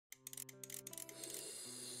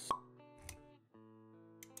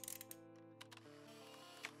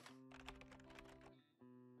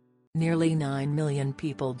Nearly 9 million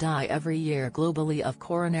people die every year globally of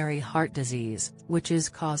coronary heart disease, which is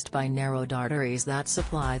caused by narrowed arteries that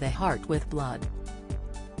supply the heart with blood.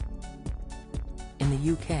 In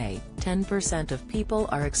the UK, 10% of people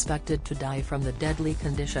are expected to die from the deadly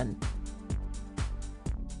condition.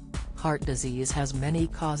 Heart disease has many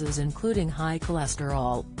causes including high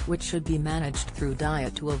cholesterol, which should be managed through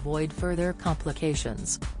diet to avoid further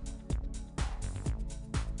complications.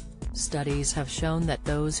 Studies have shown that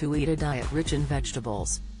those who eat a diet rich in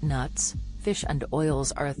vegetables, nuts, fish and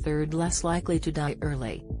oils are a third less likely to die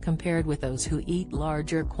early, compared with those who eat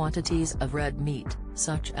larger quantities of red meat,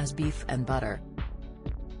 such as beef and butter.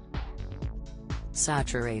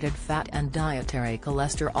 Saturated fat and dietary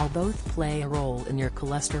cholesterol both play a role in your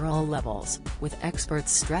cholesterol levels, with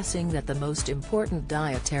experts stressing that the most important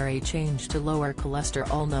dietary change to lower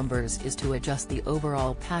cholesterol numbers is to adjust the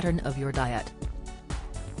overall pattern of your diet.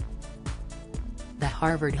 The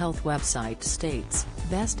Harvard Health website states,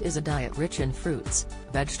 "Best is a diet rich in fruits,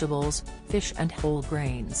 vegetables, fish and whole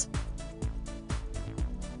grains."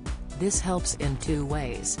 This helps in two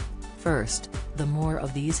ways. First, the more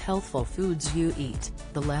of these healthful foods you eat,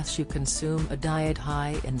 the less you consume a diet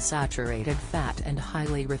high in saturated fat and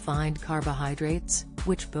highly refined carbohydrates,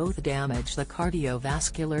 which both damage the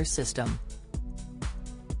cardiovascular system.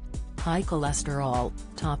 High cholesterol,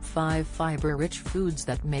 top 5 fiber-rich foods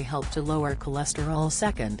that may help to lower cholesterol.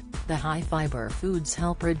 Second, the high-fiber foods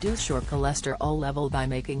help reduce your cholesterol level by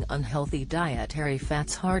making unhealthy dietary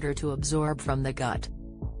fats harder to absorb from the gut.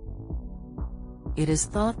 It is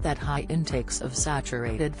thought that high intakes of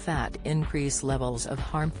saturated fat increase levels of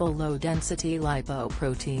harmful low-density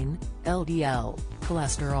lipoprotein, LDL,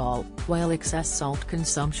 cholesterol, while excess salt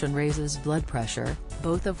consumption raises blood pressure,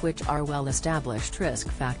 both of which are well-established risk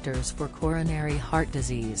factors for coronary heart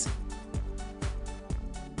disease.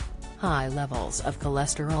 High levels of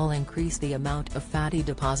cholesterol increase the amount of fatty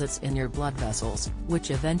deposits in your blood vessels,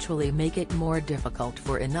 which eventually make it more difficult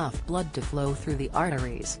for enough blood to flow through the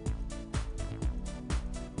arteries.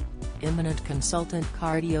 Eminent consultant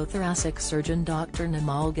cardiothoracic surgeon Dr.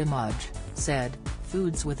 Nimal Gamaj, said,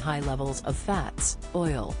 "Foods with high levels of fats,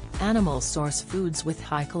 oil, animal source foods with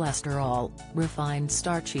high cholesterol, refined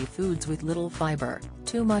starchy foods with little fiber,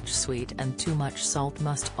 too much sweet and too much salt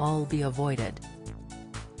must all be avoided."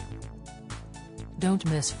 Don't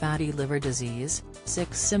miss fatty liver disease,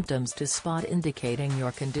 6 symptoms to spot indicating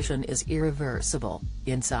your condition is irreversible.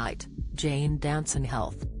 Insight, Jane Danson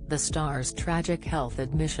Health. The Star's tragic health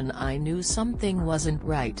admission: "I knew something wasn't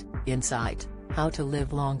right." Insight, How to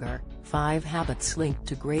Live Longer, 5 Habits Linked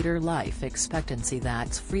to Greater Life Expectancy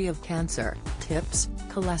That's Free of Cancer. Tips,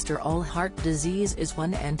 cholesterol. Heart disease is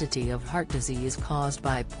one entity of heart disease caused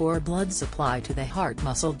by poor blood supply to the heart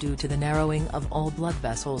muscle due to the narrowing of all blood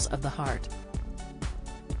vessels of the heart.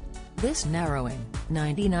 This narrowing,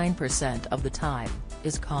 99% of the time,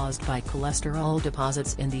 is caused by cholesterol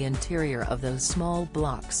deposits in the interior of those small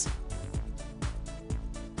blocks.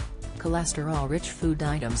 Cholesterol-rich food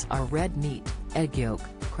items are red meat, egg yolk,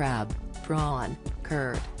 crab, prawn,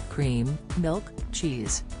 curd, cream, milk,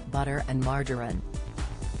 cheese, butter and margarine.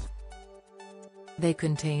 They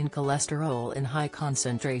contain cholesterol in high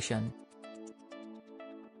concentration.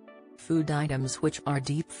 Food items which are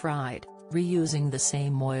deep-fried, reusing the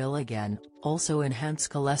same oil again, also enhance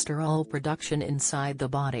cholesterol production inside the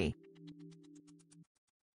body.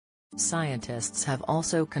 Scientists have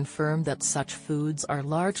also confirmed that such foods are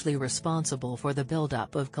largely responsible for the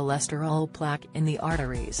buildup of cholesterol plaque in the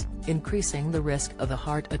arteries, increasing the risk of a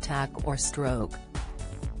heart attack or stroke.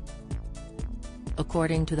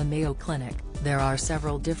 According to the Mayo Clinic, there are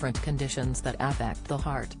several different conditions that affect the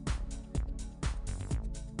heart.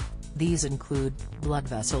 These include, blood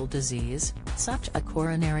vessel disease, such as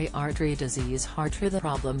coronary artery disease, heart rhythm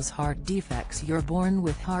problems, heart defects. You're born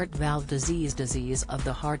with heart valve disease, disease of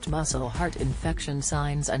the heart muscle, heart infection.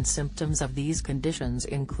 Signs and symptoms of these conditions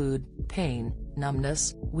include, pain,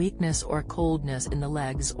 numbness, weakness or coldness in the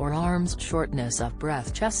legs or arms, shortness of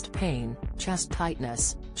breath, chest pain, chest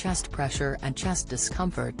tightness, chest pressure and chest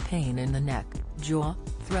discomfort, pain in the neck, jaw,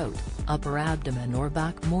 throat, upper abdomen or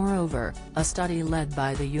back. Moreover, a study led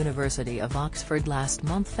by the University of Oxford last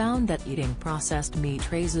month found that eating processed meat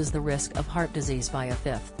raises the risk of heart disease by a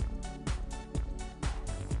fifth.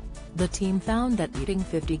 The team found that eating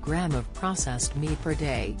 50 grams of processed meat per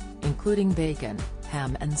day, including bacon,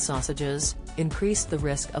 ham and sausages, increased the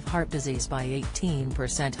risk of heart disease by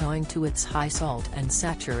 18% owing to its high salt and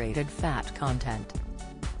saturated fat content.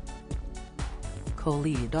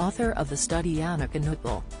 co-lead author of the study Annika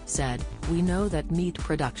Nuttall, said, "We know that meat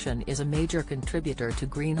production is a major contributor to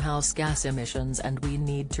greenhouse gas emissions and we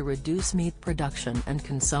need to reduce meat production and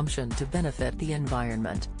consumption to benefit the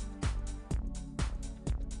environment.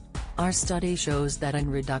 Our study shows that a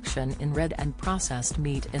reduction in red and processed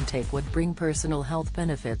meat intake would bring personal health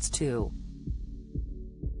benefits too.